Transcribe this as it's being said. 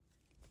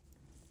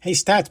Hey,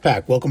 Stats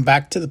Pack, welcome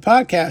back to the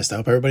podcast. I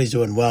hope everybody's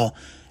doing well.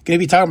 Going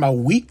to be talking about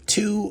week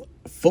 2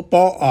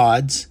 football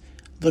odds,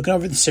 looking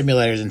over the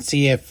simulators and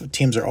see if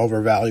teams are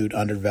overvalued,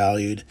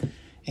 undervalued,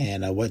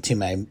 and what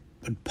team I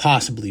would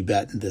possibly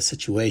bet in this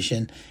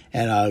situation.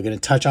 And I'm going to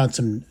touch on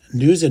some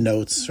news and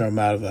notes from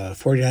out of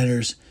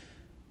 49ers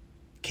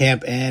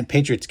camp and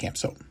Patriots camp.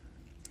 So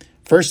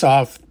first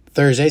off,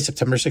 Thursday,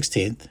 September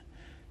 16th,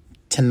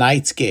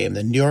 tonight's game,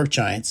 the New York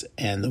Giants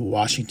and the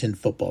Washington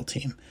football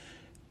team.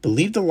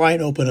 Believe the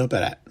line opened up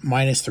at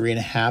minus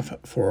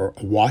 3.5 for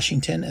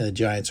Washington, and the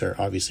Giants are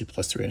obviously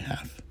plus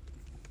 3.5.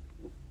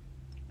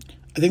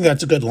 I think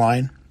that's a good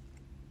line,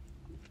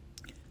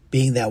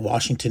 being that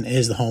Washington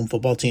is the home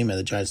football team, and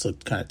the Giants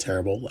looked kind of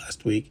terrible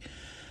last week.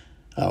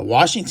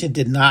 Washington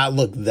did not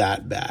look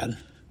that bad.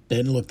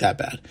 Didn't look that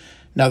bad.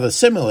 Now the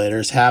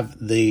simulators have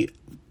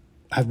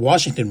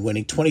Washington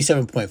winning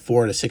 27.4 to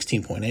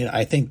 16.8.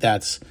 I think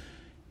that's,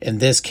 in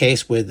this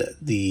case, with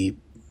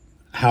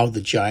how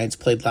the Giants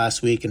played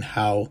last week and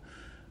how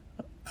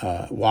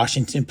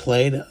Washington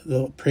played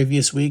the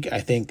previous week,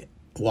 I think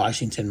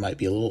Washington might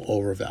be a little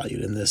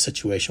overvalued in this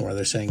situation where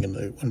they're saying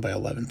they win by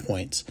 11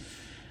 points.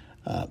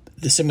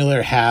 The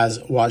simulator has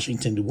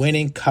Washington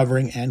winning,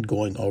 covering, and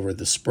going over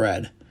the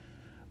spread,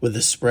 with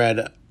the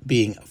spread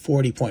being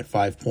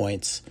 40.5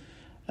 points.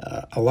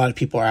 A lot of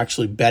people are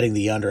actually betting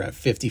the under at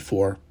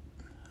 54,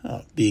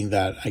 being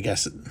that, I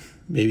guess,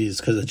 maybe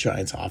it's because the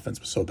Giants' offense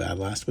was so bad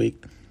last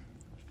week.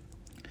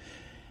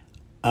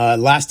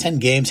 Last 10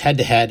 games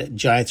head-to-head,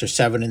 Giants are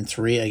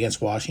 7-3 against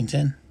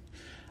Washington.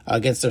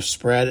 Against their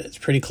spread, it's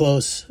pretty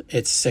close.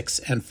 It's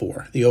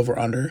 6-4. The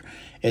over-under,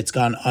 it's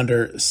gone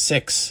under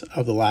 6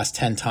 of the last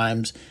 10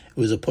 times. It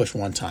was a push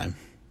one time.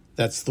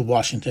 That's the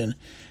Washington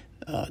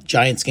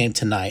Giants game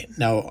tonight.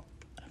 Now,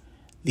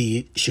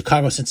 the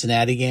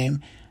Chicago-Cincinnati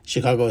game,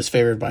 Chicago is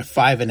favored by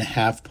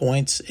 5.5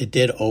 points. It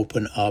did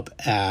open up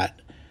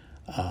at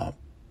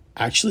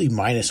actually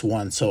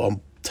 -1, so a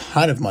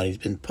ton of money has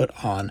been put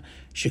on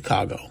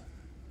Chicago.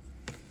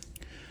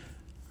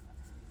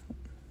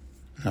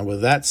 Now,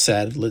 with that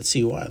said, let's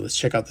see why. Let's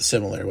check out the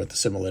simulator, what the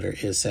simulator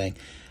is saying.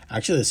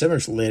 Actually, the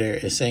simulator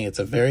is saying it's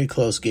a very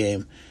close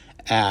game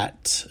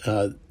at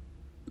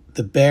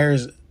the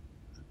Bears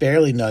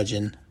barely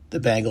nudging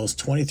the Bengals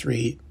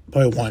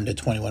 23.1 to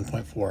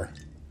 21.4.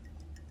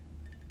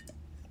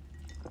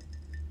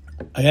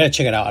 I got to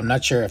check it out. I'm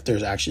not sure if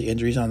there's actually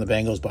injuries on the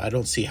Bengals, but I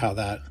don't see how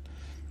they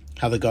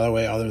go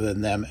away other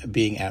than them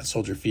being at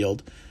Soldier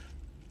Field.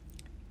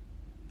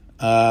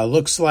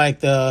 Looks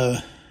like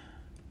a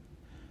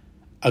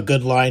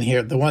good line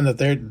here. The one that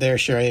they're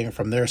sharing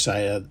from their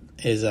side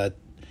is a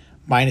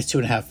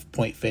 -2.5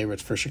 point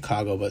favorites for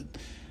Chicago, but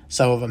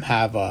some of them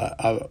have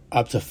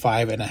up to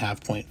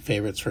 5.5 point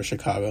favorites for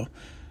Chicago.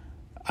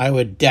 I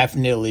would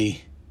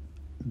definitely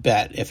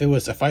bet if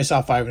I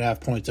saw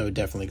 5.5 points, I would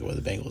definitely go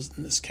with the Bengals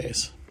in this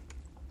case.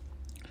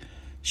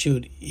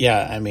 Shoot,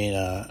 yeah, I mean,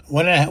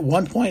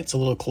 1 point's a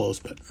little close,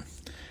 but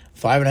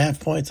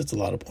 5.5 points, that's a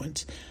lot of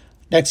points.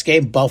 Next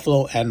game,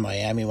 Buffalo and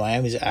Miami.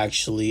 Miami's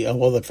actually,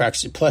 they're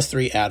actually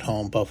 +3 at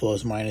home.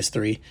 Buffalo's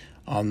 -3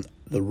 on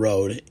the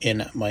road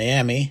in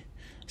Miami.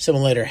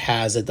 Simulator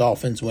has the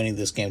Dolphins winning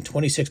this game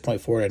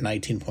 26.4 to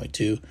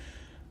 19.2.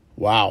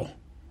 Wow,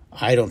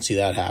 I don't see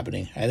that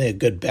happening. I think a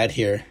good bet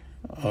here.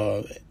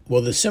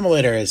 The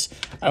simulator is,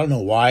 I don't know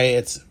why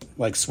it's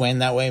like swaying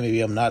that way.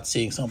 Maybe I'm not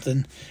seeing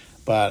something,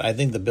 but I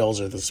think the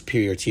Bills are the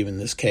superior team in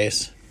this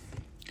case.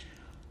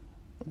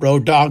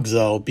 Road dogs,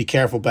 though, be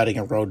careful betting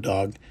a road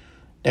dog.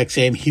 Next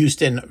game,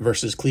 Houston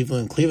versus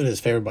Cleveland. Cleveland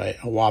is favored by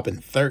a whopping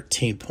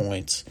 13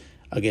 points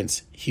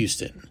against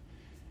Houston.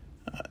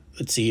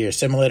 Let's see here.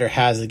 Simulator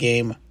has the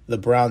game. The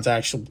Browns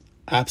actually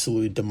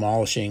absolutely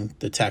demolishing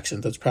the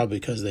Texans. That's probably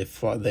because they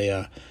fought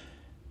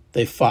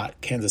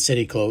Kansas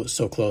City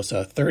so close.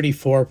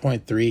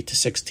 34.3 to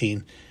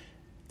 16.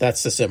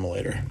 That's the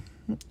simulator.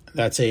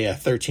 That's a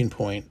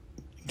 13-point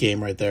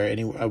game right there.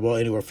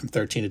 Anywhere from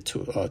 13 to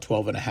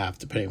 12.5,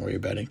 depending where you're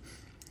betting.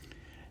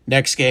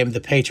 Next game,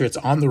 the Patriots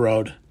on the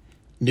road,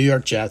 New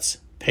York Jets.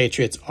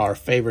 Patriots are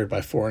favored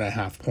by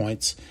 4.5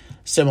 points.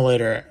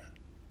 Simulator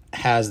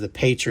has the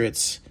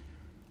Patriots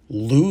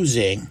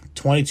losing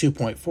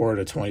 22.4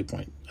 to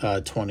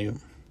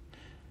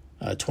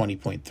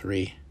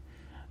 20.3.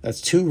 That's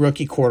two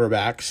rookie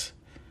quarterbacks.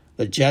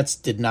 The Jets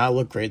did not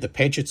look great. The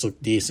Patriots look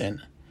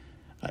decent.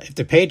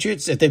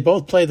 If they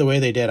both play the way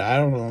they did, I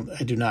don't know.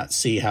 I do not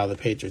see how the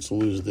Patriots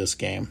lose this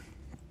game.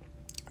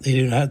 They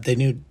do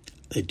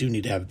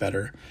need to have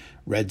better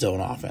red zone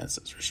offense,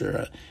 that's for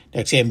sure.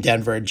 Next game,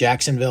 Denver and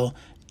Jacksonville.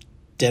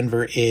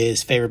 Denver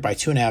is favored by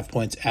 2.5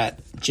 points at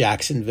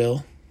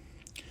Jacksonville.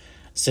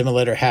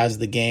 Simulator has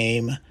the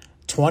game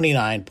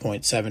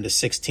 29.7 to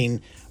 16.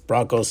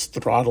 Broncos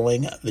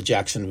throttling the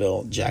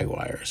Jacksonville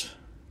Jaguars.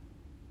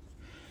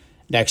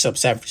 Next up,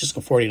 San Francisco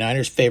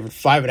 49ers favored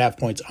 5.5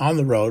 points on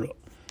the road,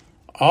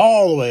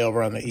 all the way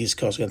over on the East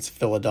Coast against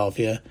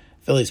Philadelphia.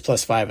 Philly's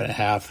plus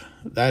 5.5.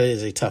 That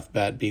is a tough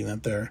bet, being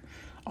that they're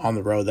on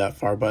the road that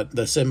far. But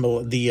the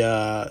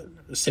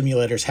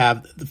simulators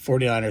have the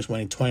 49ers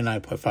winning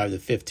 29.5 to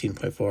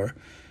 15.4.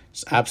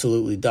 Just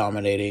absolutely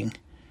dominating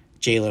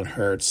Jalen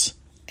Hurts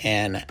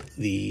and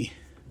the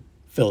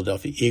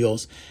Philadelphia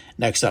Eagles.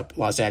 Next up,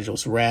 Los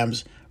Angeles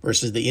Rams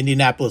versus the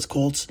Indianapolis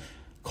Colts.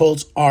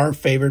 Colts are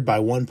favored by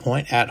 1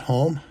 point at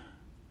home.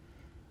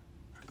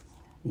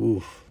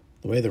 Ooh,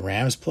 the way the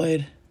Rams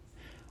played.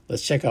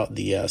 Let's check out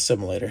the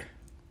simulator.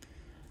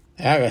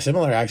 The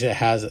simulator actually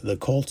has the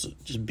Colts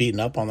just beating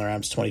up on the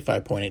Rams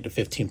 25.8 to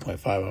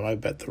 15.5. I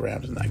might bet the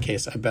Rams in that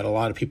case. I bet a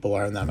lot of people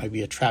are, and that might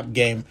be a trap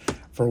game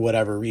for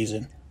whatever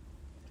reason.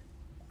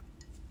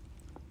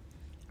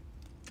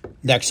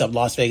 Next up,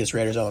 Las Vegas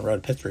Raiders on the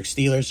road, Pittsburgh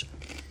Steelers.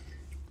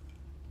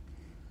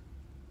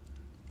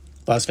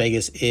 Las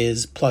Vegas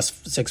is plus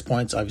 6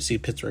 points. Obviously,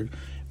 Pittsburgh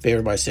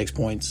favored by 6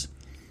 points.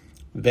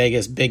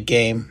 Vegas, big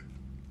game,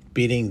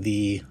 beating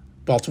the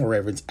Baltimore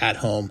Ravens at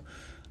home.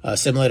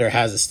 Simulator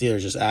has the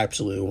Steelers just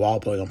absolutely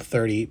walloping them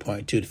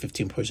 38.2 to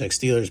 15.6.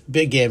 Steelers,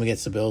 big game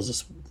against the Bills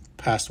this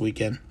past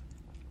weekend.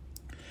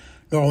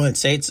 New Orleans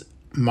Saints,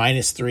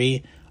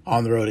 -3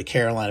 on the road to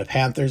Carolina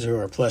Panthers, who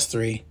are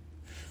 +3.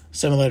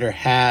 Simulator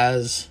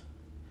has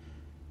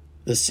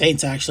the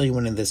Saints actually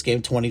winning this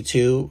game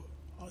 22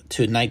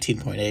 to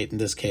 19.8 in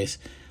this case.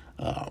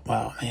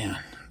 Wow, man,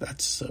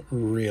 that's a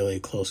really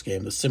close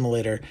game. The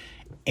simulator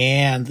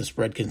and the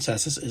spread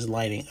consensus is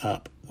lining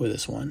up with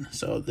this one,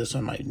 so this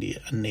one might be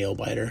a nail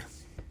biter.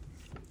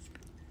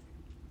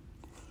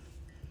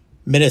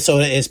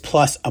 Minnesota is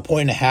plus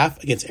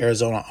 1.5 against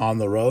Arizona on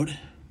the road.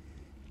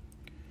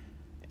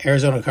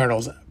 Arizona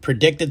Cardinals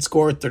predicted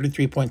score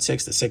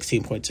 33.6 to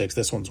 16.6.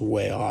 This one's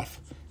way off.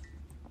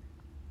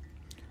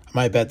 I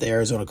might bet the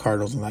Arizona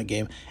Cardinals in that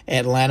game.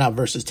 Atlanta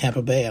versus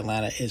Tampa Bay.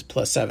 Atlanta is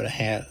plus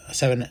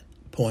 7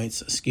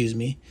 points,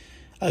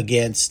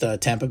 against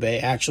Tampa Bay.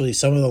 Actually,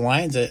 some of the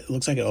lines, it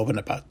looks like it opened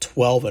about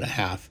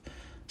 12.5.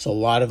 So a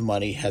lot of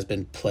money has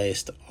been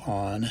placed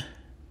on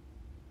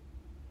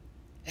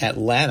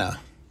Atlanta.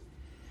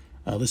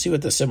 Let's see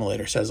what the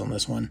simulator says on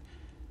this one.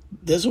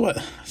 This is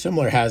what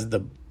simulator has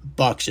the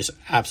Bucks just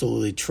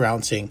absolutely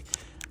trouncing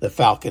the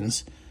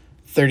Falcons,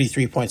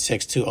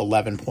 33.6 to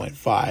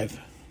 11.5.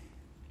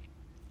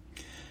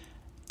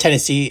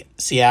 Tennessee,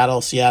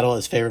 Seattle. Seattle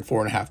is favored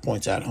 4.5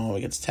 points at home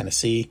against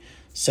Tennessee.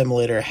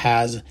 Simulator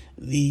has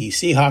the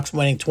Seahawks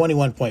winning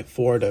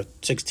 21.4 to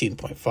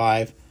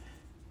 16.5.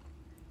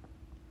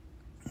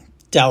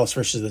 Dallas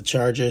versus the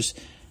Chargers.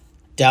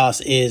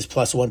 Dallas is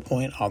plus 1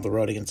 point on the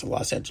road against the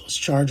Los Angeles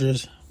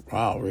Chargers.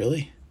 Wow,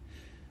 really?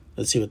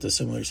 Let's see what the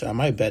simulator says. I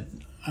might bet.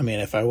 I mean,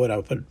 if I would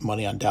put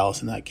money on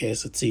Dallas in that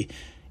case. Let's see.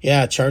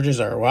 Yeah, Chargers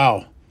are,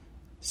 wow,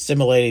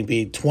 simulating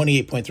being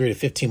 28.3 to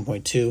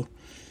 15.2.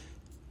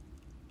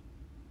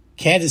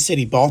 Kansas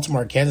City,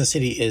 Baltimore. Kansas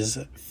City is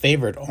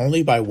favored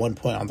only by 1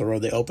 point on the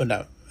road. They opened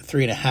up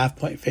 3.5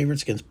 point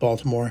favorites against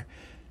Baltimore.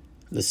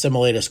 The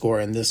simulator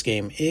score in this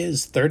game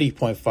is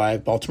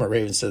 30.5. Baltimore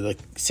Ravens to the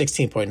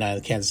 16.9.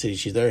 The Kansas City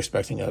Chiefs, they're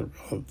expecting a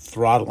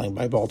throttling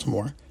by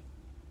Baltimore.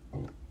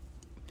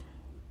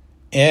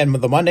 And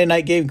the Monday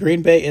night game,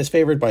 Green Bay is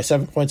favored by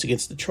 7 points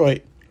against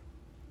Detroit.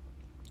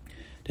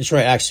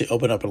 Detroit actually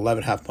opened up at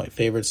 11.5 point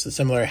favorites. The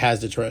similar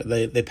has Detroit,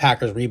 the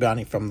Packers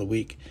rebounding from the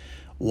week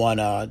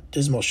one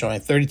dismal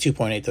showing,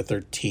 32.8 to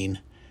 13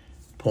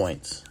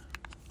 points.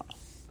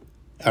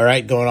 All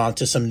right, going on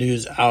to some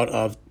news out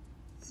of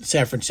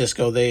San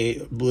Francisco.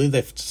 They believe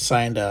they've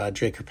signed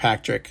Drake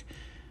Kirkpatrick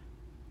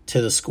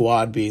to the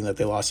squad, being that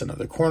they lost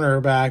another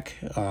cornerback.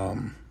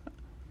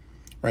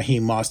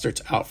 Raheem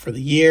Mostert's out for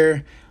the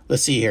year.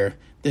 Let's see here.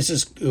 This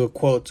is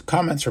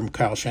comments from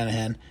Kyle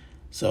Shanahan.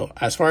 So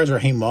as far as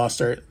Raheem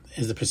Mostert,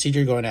 is the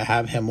procedure going to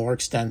have him more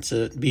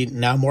expensive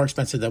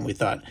than we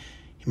thought?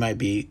 He might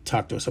be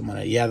talked to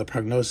someone. Yeah, the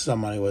prognosis on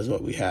money was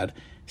what we had,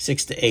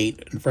 6 to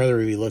 8. And further,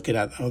 we looking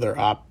at other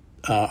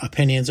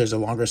opinions. There's a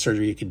longer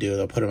surgery you can do.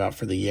 They'll put him out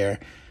for the year,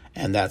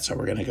 and that's how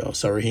we're going to go.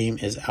 So Raheem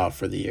is out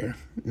for the year.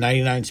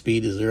 99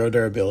 speed, 0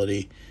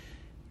 durability.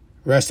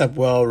 Rest up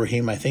well,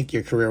 Raheem. I think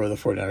your career with the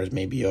 49ers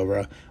may be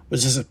over.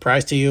 Was this a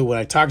surprise to you? When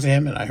I talked to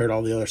him and I heard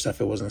all the other stuff,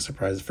 it wasn't a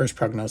surprise. The first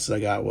prognosis I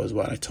got was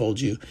what I told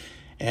you,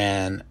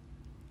 and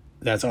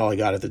that's all I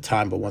got at the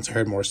time. But once I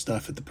heard more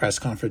stuff at the press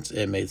conference,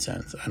 it made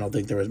sense. I don't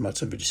think there was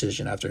much of a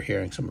decision after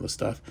hearing some of the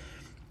stuff.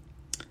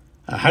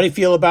 How do you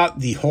feel about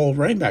the whole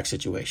running back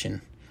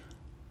situation?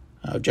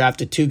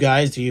 Drafted 2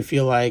 guys. Do you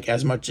feel like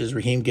as much as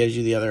Raheem gives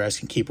you, the other guys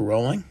can keep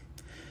rolling?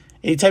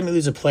 Anytime you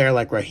lose a player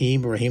like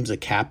Raheem's a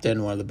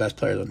captain, one of the best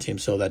players on the team,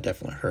 so that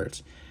definitely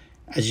hurts.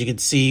 As you can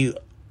see,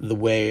 the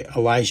way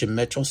Elijah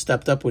Mitchell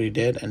stepped up when he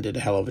did and did a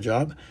hell of a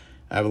job.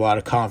 I have a lot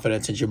of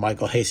confidence in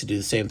JaMycal Hasty to do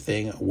the same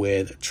thing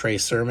with Trey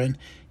Sermon.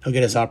 He'll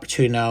get his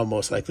opportunity now,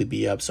 most likely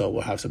be up, so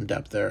we'll have some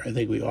depth there. I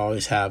think we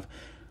always have.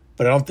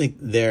 But I don't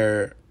think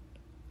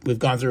we've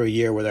gone through a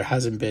year where there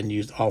hasn't been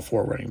used all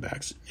 4 running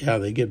backs. Yeah,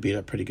 they get beat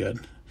up pretty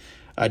good.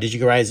 Did you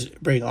guys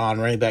bring on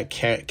running back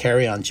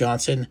Kerryon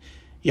Johnson?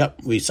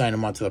 Yep, we signed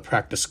him onto the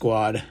practice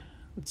squad.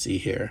 Let's see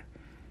here.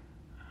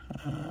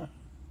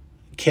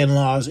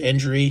 Kinlaw's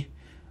injury.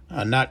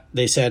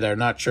 They said they're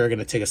not sure, going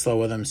to take it slow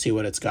with him, see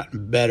what it's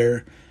gotten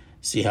better,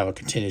 see how it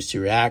continues to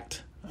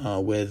react.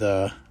 With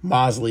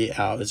Mosley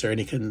out, is there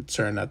any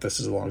concern that this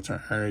is a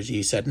long-term energy?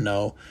 He said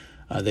no.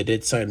 They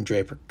did sign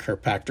Draper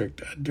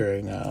Kirkpatrick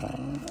during,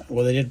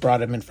 they did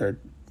brought him in for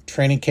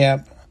training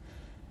camp.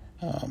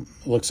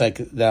 Looks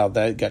like now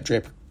they got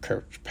Draper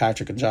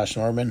Kirkpatrick and Josh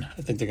Norman.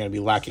 I think they're going to be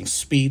lacking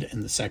speed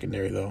in the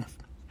secondary, though.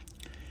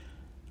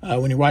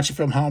 When you're watching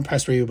film, how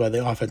impressed were you by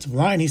the offensive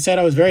line? He said,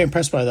 I was very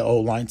impressed by the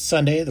O-line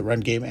Sunday, the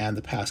run game, and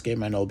the pass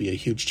game. I know it'll be a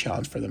huge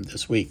challenge for them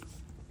this week.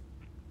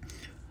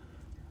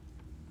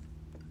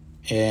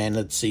 And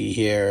let's see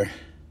here.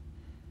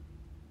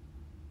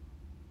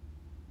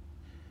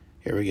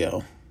 Here we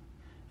go.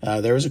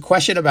 There was a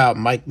question about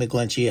Mike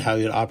McGlinchey, how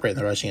he would operate in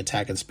the rushing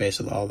attack in space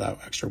with all that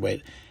extra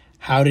weight.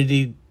 How did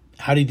he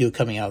do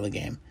coming out of the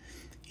game?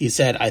 He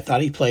said, I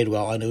thought he played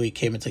well. I knew he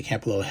came into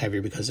camp a little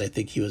heavier because I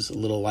think he was a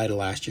little lighter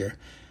last year.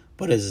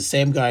 But as the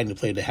same guy, and he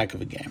played a heck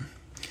of a game.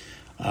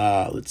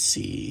 Let's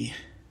see.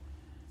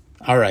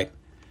 All right.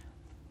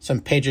 Some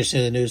Patriots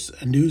in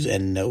the news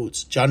and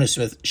notes. Jonnu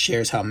Smith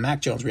shares how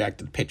Mac Jones reacted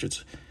to the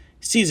Patriots'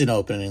 season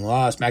opening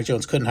loss. Mac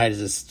Jones couldn't hide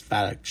his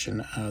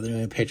satisfaction. The New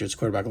England Patriots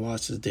quarterback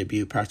lost his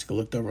debut. Practically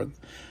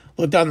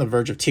looked on the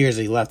verge of tears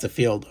as he left the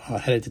field,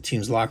 headed to the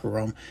team's locker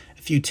room.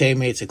 A few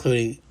teammates,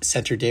 including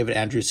center David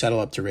Andrews,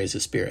 settled up to raise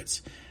his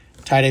spirits.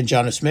 Tight end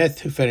Jonnu Smith,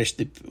 who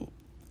finished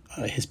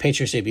his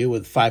Patriots debut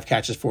with 5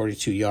 catches,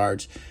 42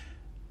 yards.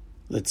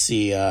 Let's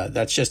see.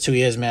 That's just who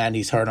he is, man.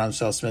 He's hard on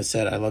himself, Smith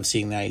said. I love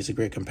seeing that. He's a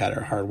great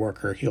competitor, hard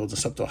worker. He holds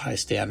us up to a high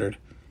standard.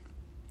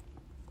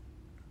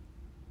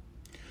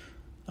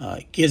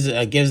 Gives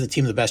the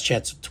team the best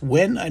chance to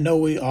win. I know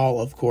we all,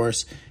 of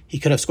course. He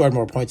could have scored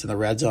more points in the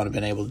red zone and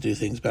been able to do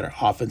things better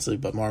offensively,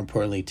 but more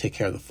importantly, take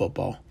care of the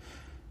football.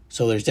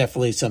 So there's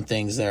definitely some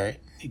things there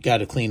you got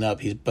to clean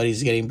up. But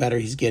he's getting better.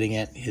 He's getting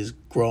it. He's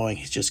growing.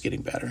 He's just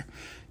getting better.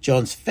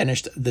 Jones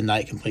finished the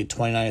night, completed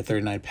 29 of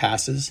 39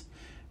 passes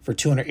for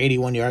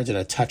 281 yards and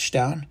a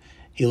touchdown.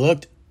 He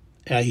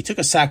took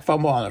a sack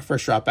fumble on the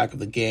first drop back of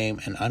the game,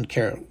 an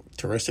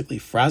uncharacteristically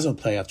frazzled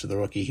play after the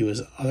rookie. He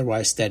was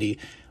otherwise steady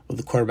with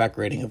a quarterback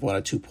rating of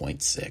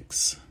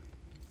 102.6.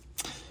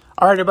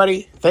 All right,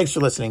 everybody. Thanks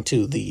for listening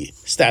to the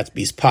Stats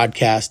Beast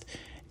podcast.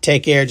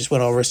 Take care. Just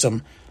went over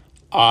some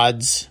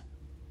odds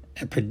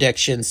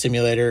and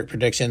simulator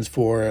predictions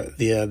for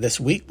this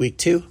week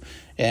 2,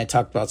 and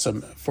talked about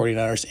some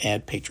 49ers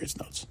and Patriots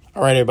notes.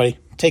 All right, everybody.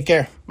 Take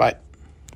care. Bye.